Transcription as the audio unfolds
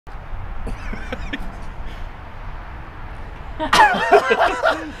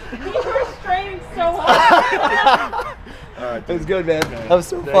You were straining so hard. It was good, man. That was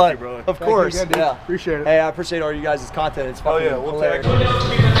so fun. You, of course. again, yeah. Appreciate it. Hey, I appreciate all you guys' content. It's fucking hilarious.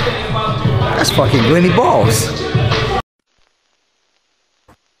 That's fucking Glenny Balls.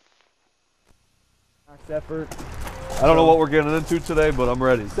 Max effort. I don't know what we're getting into today, but I'm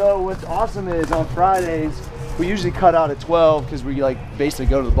ready. So what's awesome is on Fridays, we usually cut out at 12 because we like basically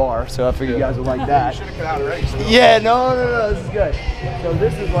go to the bar. So I figured you guys would like that. Should have cut out already. Yeah, no, this is good. So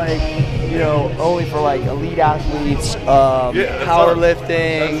this is like, you know, only for like elite athletes,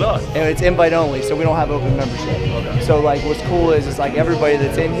 powerlifting, and it's invite only, so we don't have open membership. Okay. So like what's cool is it's like everybody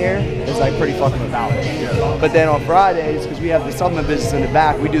that's in here is like pretty fucking about it. Yeah. But then on Fridays, because we have the supplement business in the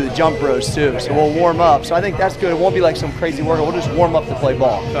back, we do the jump bros too. So we'll warm up. So I think that's good. It won't be like some crazy workout. We'll just warm up to play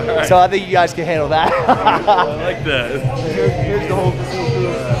ball. Right. So I think you guys can handle that. I like that. Here's the whole crew.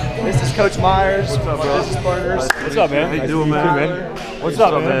 This is Coach Myers. What's up, bro? Business partners. What's up, man? How you doing, man? What's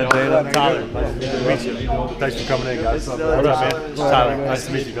up, man? Dana. Tyler. Nice to meet you. Thanks for coming in, guys. What up, man? Tyler. Nice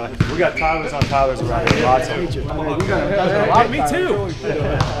to meet you, guys. We got Tylers on Tylers around here. Lots of them. Me too.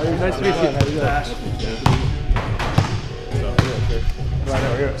 Nice to meet you.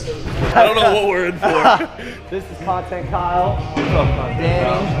 I don't know what we're in for. This is Content Kyle. What's up, man?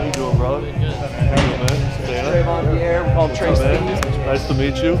 Danny. How you doing, bro? Good. Trayvon Pierre. We call him Trace. Nice to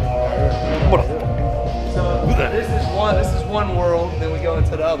meet you. What up? So this is one world, then we go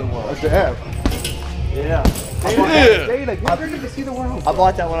into the other world. That's the app. Yeah. Dana, get ready to see the world. I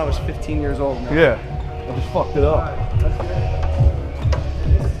bought that when I was 15 years old. Man. Yeah. I just fucked it up.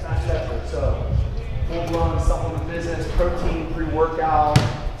 This is Max Effort. So full-blown supplement business, protein, pre-workout.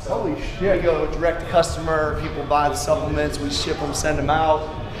 Holy shit. We go direct to customer. People buy the supplements. We ship them, send them out.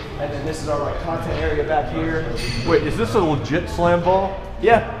 And then this is our like content area back here. Wait, is this a legit slam ball?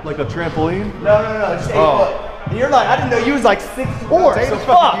 Yeah. Like a trampoline? No, just 8 foot. And you're like, I didn't know you was like 6'4". So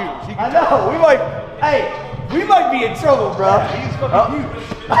fuck. I know. We might be in trouble, bro. Yeah, he's fucking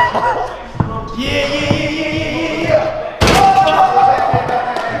huge. Yeah.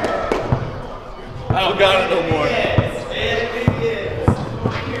 I don't got it no more.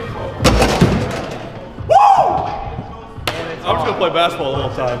 I'm just gonna play basketball the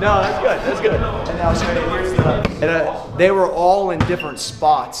whole time. No, that's good. And now I'll show you, here's the, they were all in different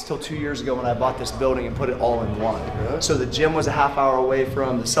spots till 2 years ago when I bought this building and put it all in one. Really? So the gym was a half hour away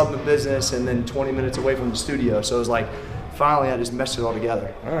from the supplement business and then 20 minutes away from the studio. So it was like, finally I just meshed it all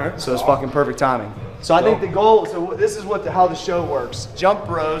together. All right. So it's fucking perfect timing. So I think the goal, so this is how the show works. Jump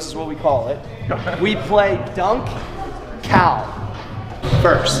Bros is what we call it. We play dunk, cow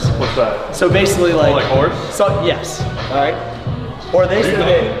first. What's that? So basically like horse? So yes. All right. Or they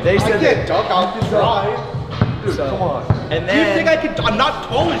said they I can't dunk, I'll just try. Dude, so, come on. And then you think I could? I'm not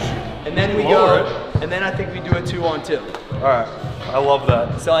tall as you. And then we go, and then I think we do a 2-on-2. All right, I love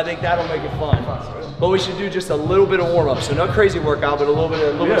that. So I think that'll make it fun. But we should do just a little bit of warm up. So no crazy workout, but a little bit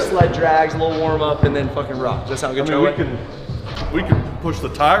of sled drags, a little warm up, and then fucking rock. Does that sound good? I mean, we can push the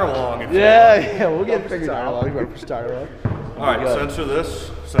tire along. If yeah, we'll get figured out. We gotta push the tire along. All right, censor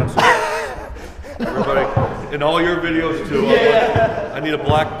this. Everybody, in all your videos too. I need a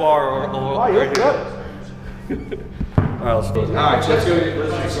black bar or right here. All right, let's do it. All right, let's go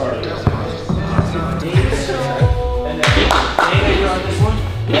get started. And then Dana, you're on this one?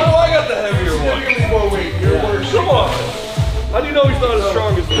 No, I got the heavier one. Come on. How do you know he's not as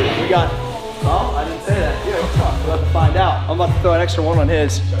strong as me? We got, oh, I didn't say that. Yeah, we'll have to find out. I'm about to throw an extra one on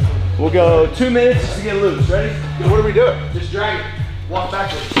his. We'll go 2 minutes just to get loose. Ready? What are we doing? Just drag it. Walk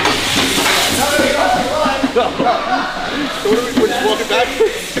backwards. So we're just walking back?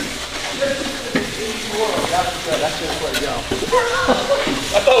 That's just where to go.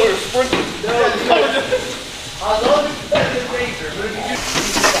 I thought we were sprinting. I love the competitive nature, but if you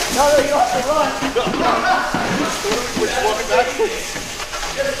just... No, you don't have to run. We're just walking back?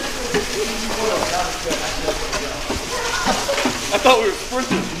 I thought we were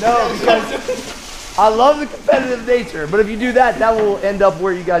sprinting. No, because I love the competitive nature, but if you do that, that will end up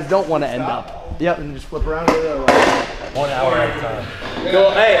where you guys don't want to end up. Yep, and just flip around to the other way. 1 hour at a time.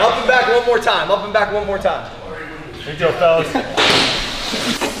 Go, hey, up and back one more time. Up and back one more time. Here you go, fellas.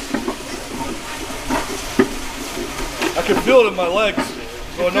 I can feel it in my legs.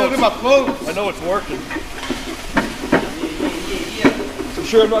 So I know it's in my clothes. I know it's working. I'm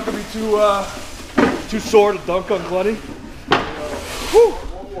sure I'm not gonna be too sore to dunk on Glenny. Whew.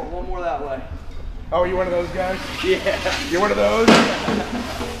 One more that way. Oh, you one of those guys? Yeah. You're one of those?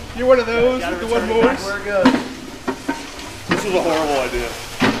 You're one of those with the one more? Where it goes. This was a horrible idea.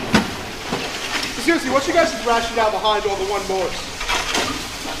 Seriously, what's your guys' rationale behind all the one mores?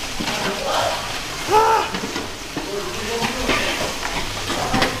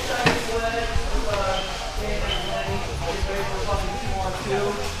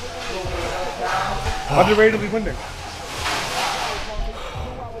 Underrated winning.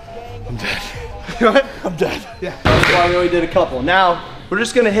 I'm dead. What? I'm dead. Yeah. That's why we only did a couple. Now, we're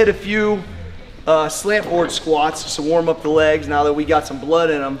just gonna hit a few slant forward squats to warm up the legs now that we got some blood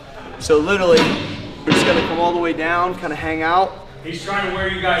in them. So literally, we're just gonna come all the way down, kind of hang out. He's trying to wear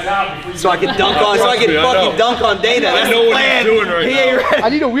you guys out before you So I can dunk on, fucking dunk on Dana. I know what he's doing right now. I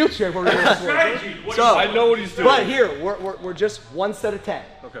need a wheelchair for strategy. So, I know what he's doing. But here, we're just one set of 10.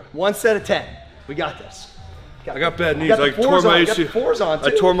 Okay. One set of 10. We got this. I got bad knees. Got the I tore fours my on, got the ACL. fours on I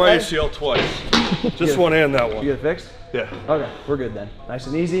too, tore my right? ACL twice. Just one and that one. You get it fixed? Yeah. Okay, we're good then. Nice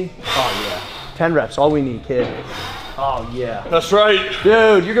and easy. Oh yeah. 10 reps, all we need, kid. Oh yeah. That's right.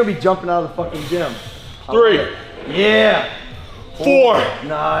 Dude, you're gonna be jumping out of the fucking gym. 3. Yeah. 4.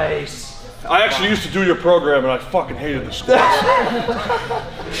 Nice. I actually used to do your program and I fucking hated the squats.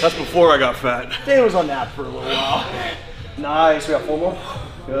 That's before I got fat. Dana was on that for a little while. Nice, we got 4 more.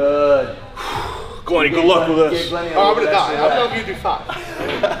 Good. Glenny, good luck with this. Oh, I'm gonna die. I don't know if you do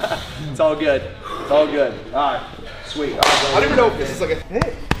 5. It's all good. It's all good. All right. Sweet. All right, I don't even know if this is like a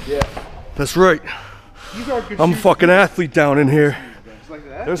hit. yeah. That's right. These are good I'm a shoes. fucking athlete down in here. It's like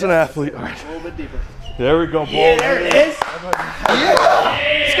that. There's an athlete. All right. A little bit deeper. There we go, boy. Yeah, there it is.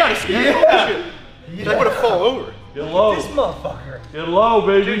 It's gotta scare you. I would have fall over. Get low. This motherfucker. Get low,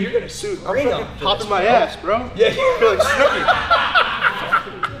 baby. Dude, you're gonna suit I'm green fucking up. popping my ass, bro. Yeah. I feel like Snooki.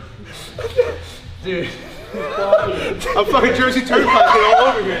 Dude. I'm fucking Jersey Turnpike all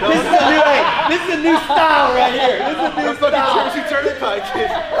over here, dog. This is a new style right here. This is a new I'm fucking style. Jersey Turnpike, kid.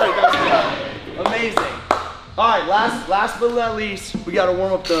 Alright, guys. Amazing. All right, last but not least, we got to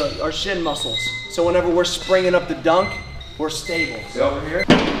warm up our shin muscles. So whenever we're springing up the dunk, we're stable. So over here.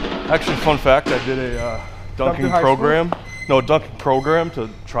 Actually, fun fact, I did a dunking program. No, dunking program to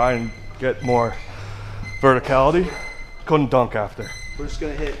try and get more verticality. Couldn't dunk after. We're just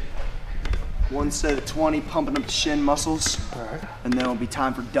gonna hit one set of 20, pumping up the shin muscles. All right. And then it'll be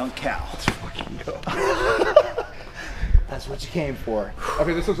time for dunk cow. Let's fucking go. That's what you came for.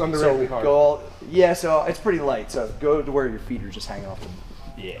 Okay, this looks So underrated hard. go, yeah, so it's pretty light. So go to where your feet are just hanging off them.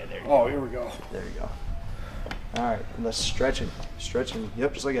 Yeah, there you go. Oh, here we go. There you go. All right, and let's stretching.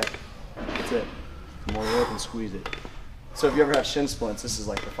 Yep, just like that. That's it. The more you open, squeeze it. So if you ever have shin splints, this is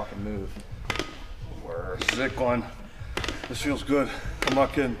like the fucking move. This is it, Glenn. This feels good. I'm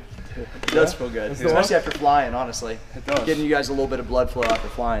not kidding. It does feel good, especially after flying, honestly. It does. Getting you guys a little bit of blood flow after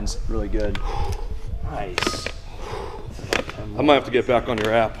flying is really good. Nice. I might have to get back on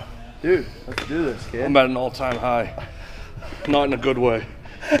your app. Dude, let's do this, kid. I'm at an all-time high. Not in a good way.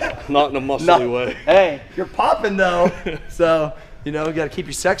 Not in a muscly way. Hey, you're popping though. So, you know, you gotta keep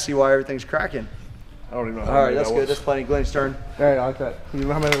you sexy while everything's cracking. I don't even know how All right, many that's that good. was. That's plenty. Glenn's turn. All right, I like that. You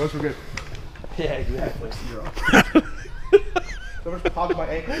know how many of us were good? Yeah, exactly. So I'm just popping my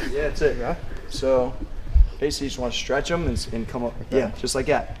ankles. Yeah, that's it. Yeah. So, basically, you just want to stretch them and come up. Yeah, just like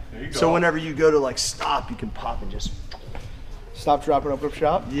that. There you So go. whenever you go to like stop, you can pop and just. Stop, dropping, open up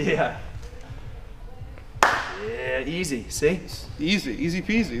shop. Yeah. Yeah, easy. See? Easy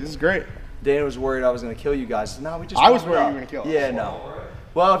peasy. This is great. Dana was worried I was gonna kill you guys. No, we just. I was warmed worried up. you were gonna kill us. Yeah, no.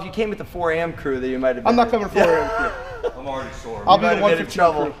 Well, if you came with the 4 a.m. crew, then you might have been. I'm not coming for it. I'm already sore. I'll You be might the have one been in for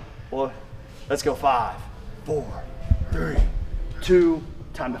trouble. Well, let's go 5, 4, 3, 2.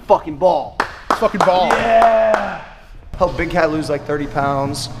 Time to fucking ball. Fucking ball. Yeah. Helped Big Cat lose like 30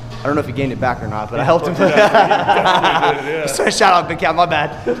 pounds. I don't know if he gained it back or not, but I helped him. So shout out Big Cat, my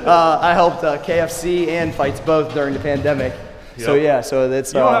bad. I helped KFC and Fights both during the pandemic. So Yep. yeah, so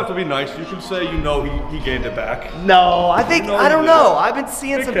that's. You don't have to be nice. You can say you know he gained it back. No, I think No, I don't you know. didn't. I've been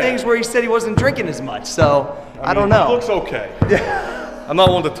seeing Big some Cat. things where he said he wasn't drinking as much, so I don't He know. looks okay. I'm not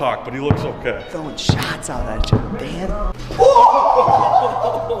one to talk, but he looks okay. Throwing shots out at you, Dan.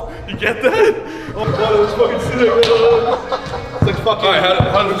 You get that? Oh my god, I was fucking sitting. It's like fucking. All right,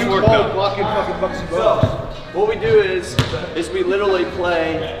 how does this work ball now? blocking fucking Bugsy So, Ball. what we do is we literally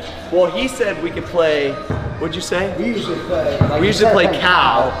play. Well, he said we could play. What'd you say? We usually play. We usually play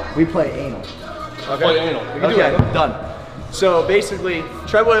cow. We play anal. Play anal. Okay, done. So basically,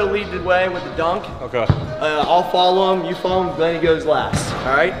 Treadway will lead the way with the dunk. Okay. I'll follow him, you follow him, then he goes last.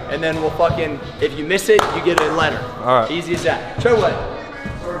 All right? And then we'll fucking, if you miss it, you get a letter. All right. Easy as that. Treadway.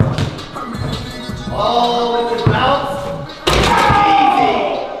 All with his bounce. Easy.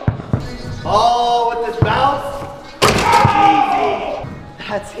 All with his bounce. Easy.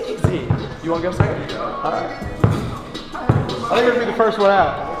 That's easy. You want to go second? All right. I think I'm gonna be the first one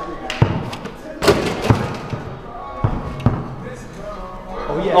out.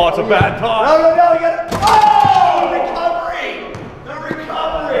 Oh, yeah. Oh, it's a bad toss. No, you got it. Oh, recovery. The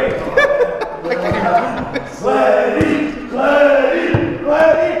recovery.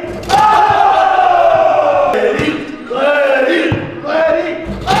 Ready. Oh!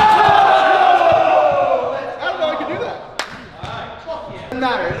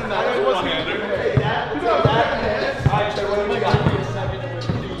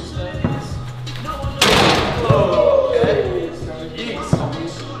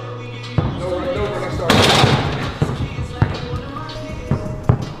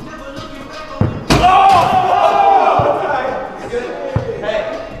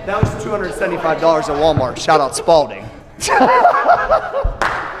 That was $275 at Walmart. Shout out Spalding.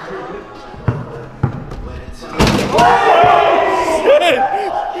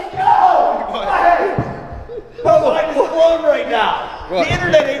 I'm blown right now. What? The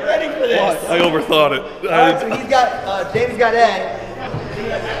internet ain't ready for this. What? I overthought it. All right, so he's got, Dave's got Ed.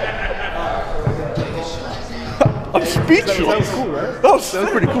 I'm speechless. That was cool, right? That was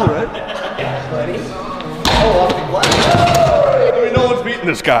pretty cool, right? Buddy. Oh, off the glass. I mean, no one's beating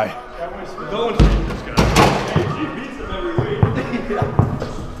this guy. No one's beating this guy. He beats him every week.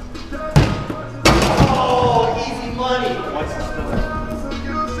 Oh, easy money.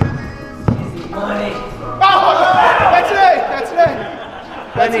 Easy money. Oh, that's an A. That's an A.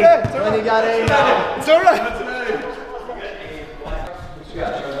 That's an A. Lenny got A now. It's all right. That's an A.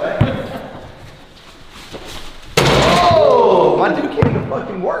 Oh, my dude can't even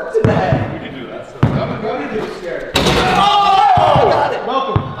fucking work today. We can do that. I'm going to do scared. Oh, I got it.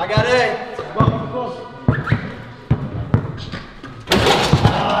 Welcome. I got A. Welcome close.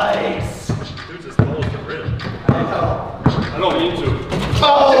 Nice. Dude's as tall as the rim. I know. I don't need to.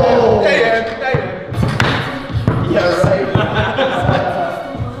 Oh, hey, Ed. Hey, Ed. Yeah, right.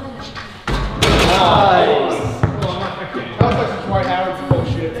 Nice. That was like some Dwight Howard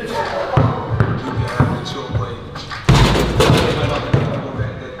bullshit.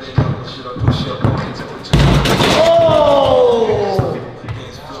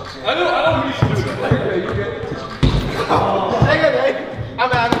 I don't need to do that. Hang on, Ed.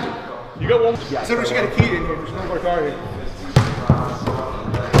 I'm out. You got one. So we just got a key in here. There's no more car here.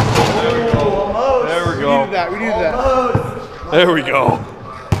 There we go. There we We go. needed that. We needed that. There we go.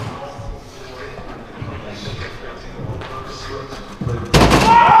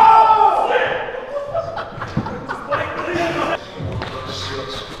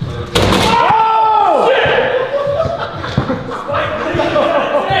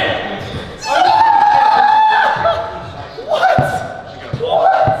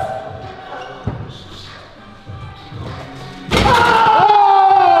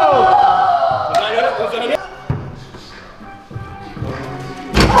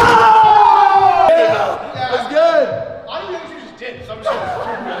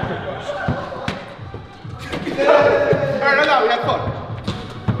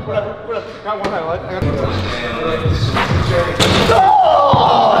 Got one highlight. I got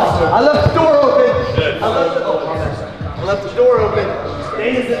I left the door open. I left the door open.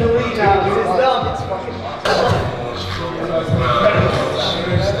 Dana's in the lead now. It's his thumb. It's fucking.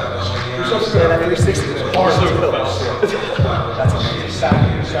 Yeah, that 360 is hard to kill. That's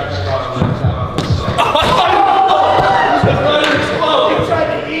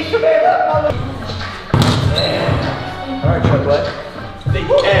alright, Chuck, what?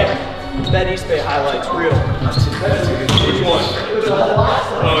 That East Bay highlight's real. Which one?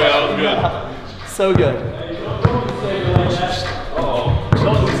 Oh yeah, that was good. So good. I'm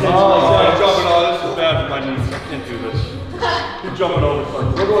jumping on this is bad for my knees. I can't do this. You're jumping over.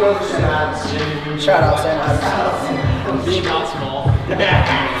 We're going over St. Adams. Shout out St. Adams. Being not small. I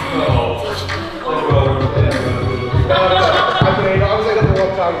was like up a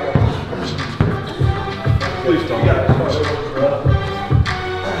long time ago. Please don't.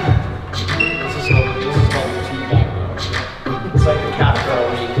 It's like a capital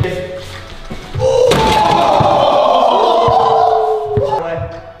league.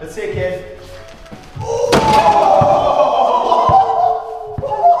 Let's see it, kid.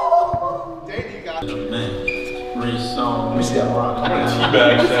 Dave, you got it. Let me see that rock. I'm gonna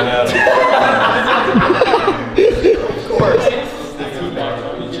teabag St. Adams. Of course.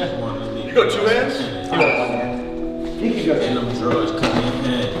 You got two hands? You got one hand. He can go.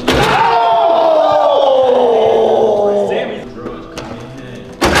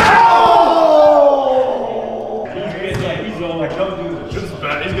 This is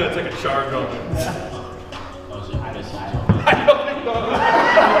bad. He's gonna take a charge on me.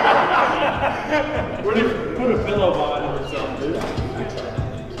 Where do you put a pillow behind him or something, dude?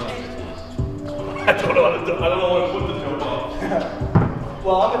 I don't know how to do. I don't know how to put the jump on.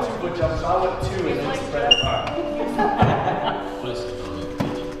 Well, I'm a 2-foot jump, so I went 2 and then spread.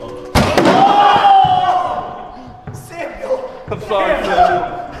 Samuel! I'm sorry, Samuel.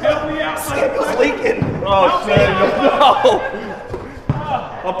 Help me out, Samuel's leaking! Oh, Samuel. No!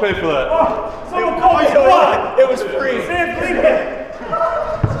 I'll pay for that. Someone call me. It was free. Sam's leaking.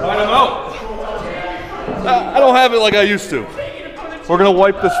 Find him out. I don't have it like I used to. We're gonna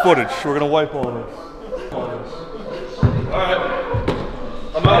wipe this footage. We're gonna wipe all of this. All right.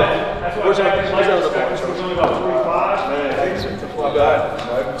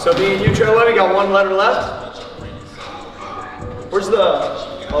 So me and you tread away, we got one letter left. Where's the,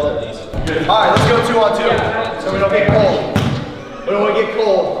 oh, there. All right, let's go 2 on 2. So we don't get cold. We don't want to get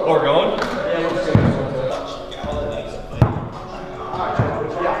cold. Oh, we're going? Yeah, let's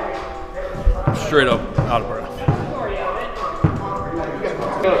go. Straight up, out of breath.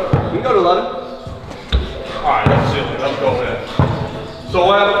 You can go to 11. Alright, that's it. Let's go ahead. So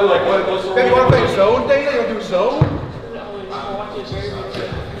what happened? Like, what's the... Hey, you want to play zone, Dana? You want to do zone?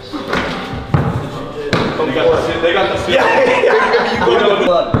 They got the sit. Yeah. Maybe you go to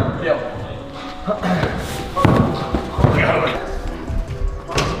 11. Yeah.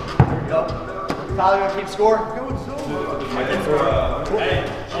 Tyler, you want to keep score?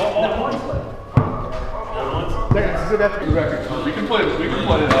 We can play it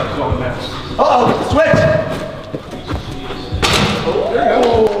zone next. Uh-oh, switch!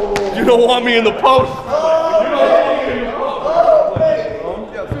 You don't want me in the post.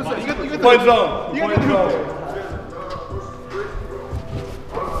 Play zone. You got the zone.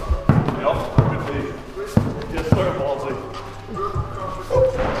 Yep, good D. Yes, sir, ballsy.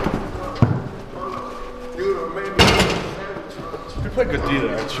 You played good D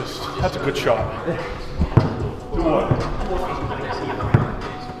there. It's just, that's a good shot. Do one.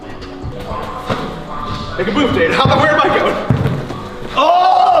 Make a move, Dana. Where am I going?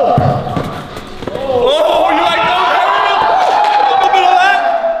 Oh! Oh, you like that? A little bit of that?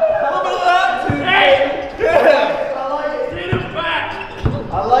 A little bit of that? Hey! Yeah! I like it. Get him back.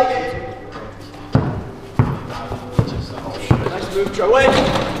 I like it. Nice move, Joe. Wait!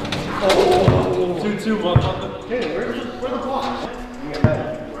 Oh! 2-2, motherfucker. Hey, where's the block?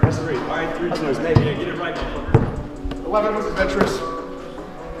 That's 3. All right, 3-2. Maybe. Yeah, get it right, motherfucker. 11 was adventurous.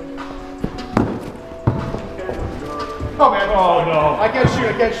 Oh man. Oh no. I can't shoot.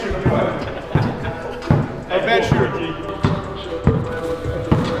 Adventure. Come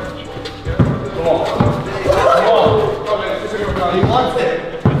on. He wants it.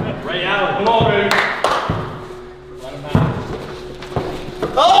 Ray Allen. Come on, baby. Let him have it.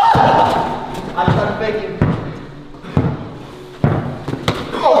 Oh! I'm trying to fake him.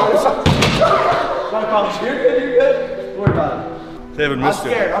 Oh, it's Not a problem. You're good, you're good. Don't worry about it. They haven't I'm missed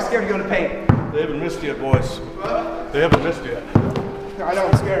scared. yet. I'm scared to go to paint. They haven't missed yet, boys. They haven't missed yet. I know,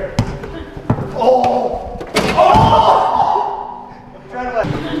 I'm scared. Oh! Oh! Tread away.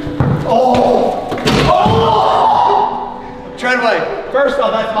 Oh! Oh! Tread away. First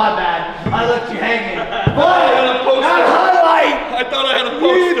off, that's my bad. I left you hanging. But that highlight! I thought I had a You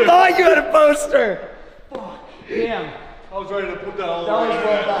poster. thought you had a poster. Fuck. Damn. I was ready to put that all That was over.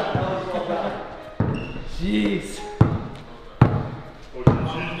 well done. That was well done. Jeez.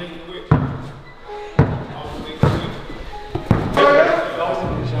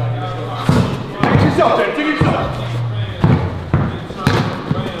 Take yourself, Dana. Take yourself.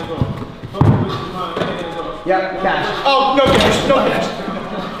 Yep, cash. Oh, no cash. No cash.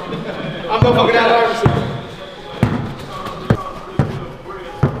 I'm no fucking out of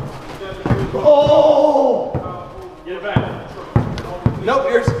Oh! Get it back. Nope,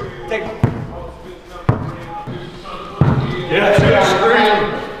 yours. Take it. Yeah, screen.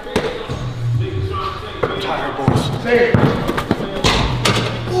 I'm tired, boys.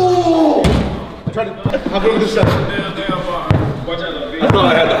 Ooh! I'm going to the center. I thought I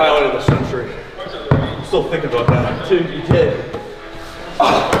had the highlight of the century. Still thinking about that. Dude, you did.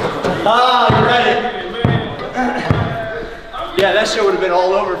 Ah, you read it. Yeah, that shit would have been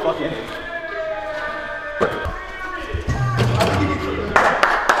all over fucking.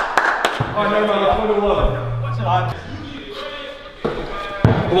 Oh, never mind. Let's go to 11.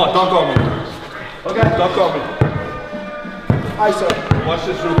 Come on, dunk on me. Okay. Dunk on me. Hi, sir. Watch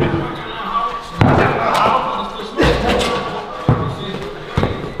this, Ruby.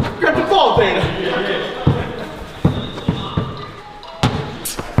 Grab the ball, Dana.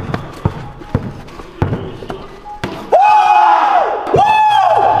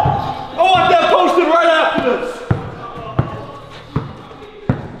 I want that posted right after this.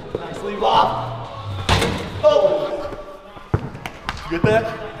 Nice leave off. Oh. You get that?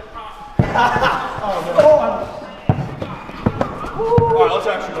 All right, let's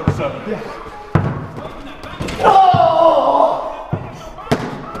actually go to 7. Yeah. Oh.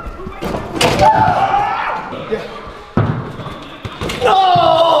 No!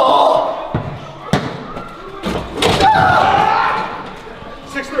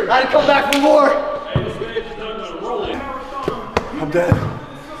 6-3. I had to come back for more. I'm dead.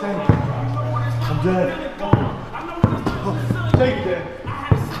 I'm dead. Take it, Dan.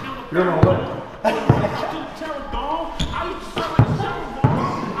 You're gonna win.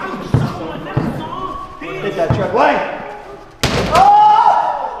 Hit that truck. Wait!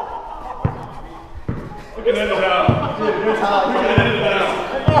 Oh! I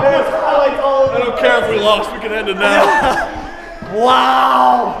don't care if we lost, we can end it now.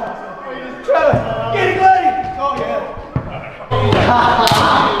 Wow! Trevor, get it, Glenny! Oh, yeah.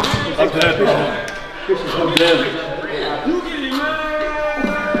 I'm dead. I'm dead.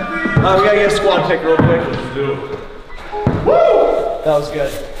 We gotta get a squad pick real quick. Let's do it. Woo! That was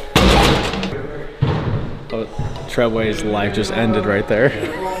good. Trevway's life just ended right there.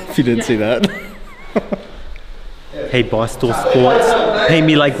 If you didn't see that. Hey, Barstool Sports, pay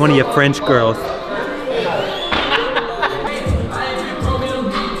me like one of your French girls.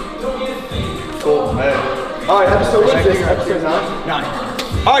 Cool, man. All right, episode what is this? Episode 9?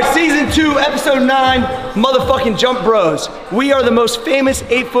 All right, season 2, episode 9, motherfucking Jump Bros. We are the most famous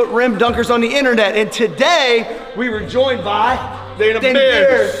 8-foot rim dunkers on the internet, and today we were joined by Dana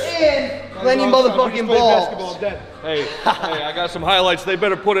Beard and Lenny motherfucking Balls. Hey, I got some highlights. They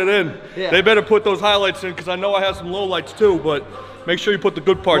better put it in. Yeah. They better put those highlights in because I know I have some lowlights too, but make sure you put the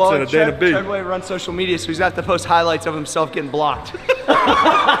good parts in it, Dana B. Treadway runs social media, so he's got to post highlights of himself getting blocked.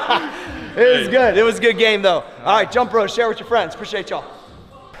 It was good. It was a good game, though. All right, Jump Bros, share with your friends. Appreciate y'all.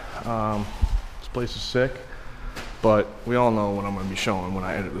 This place is sick, but we all know what I'm going to be showing when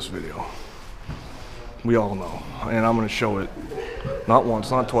I edit this video. We all know, and I'm going to show it not once,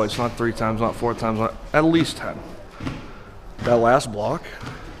 not twice, not 3 times, not 4 times, not at least 10. That last block,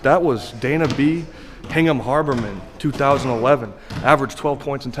 that was Dana B. Hingham Harborman, 2011, averaged 12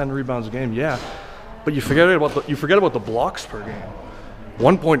 points and 10 rebounds a game. Yeah, but you forget about the blocks per game.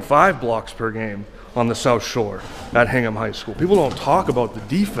 1.5 blocks per game on the South Shore at Hingham High School. People don't talk about the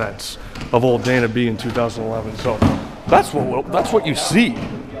defense of old Dana B. in 2011. So that's what you see.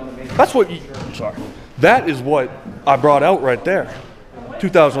 That is what I brought out right there.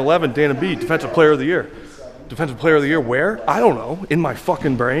 2011 Dana B. Defensive Player of the Year. Defensive Player of the Year where? I don't know. In my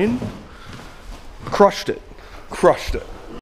fucking brain. Crushed it. Crushed it.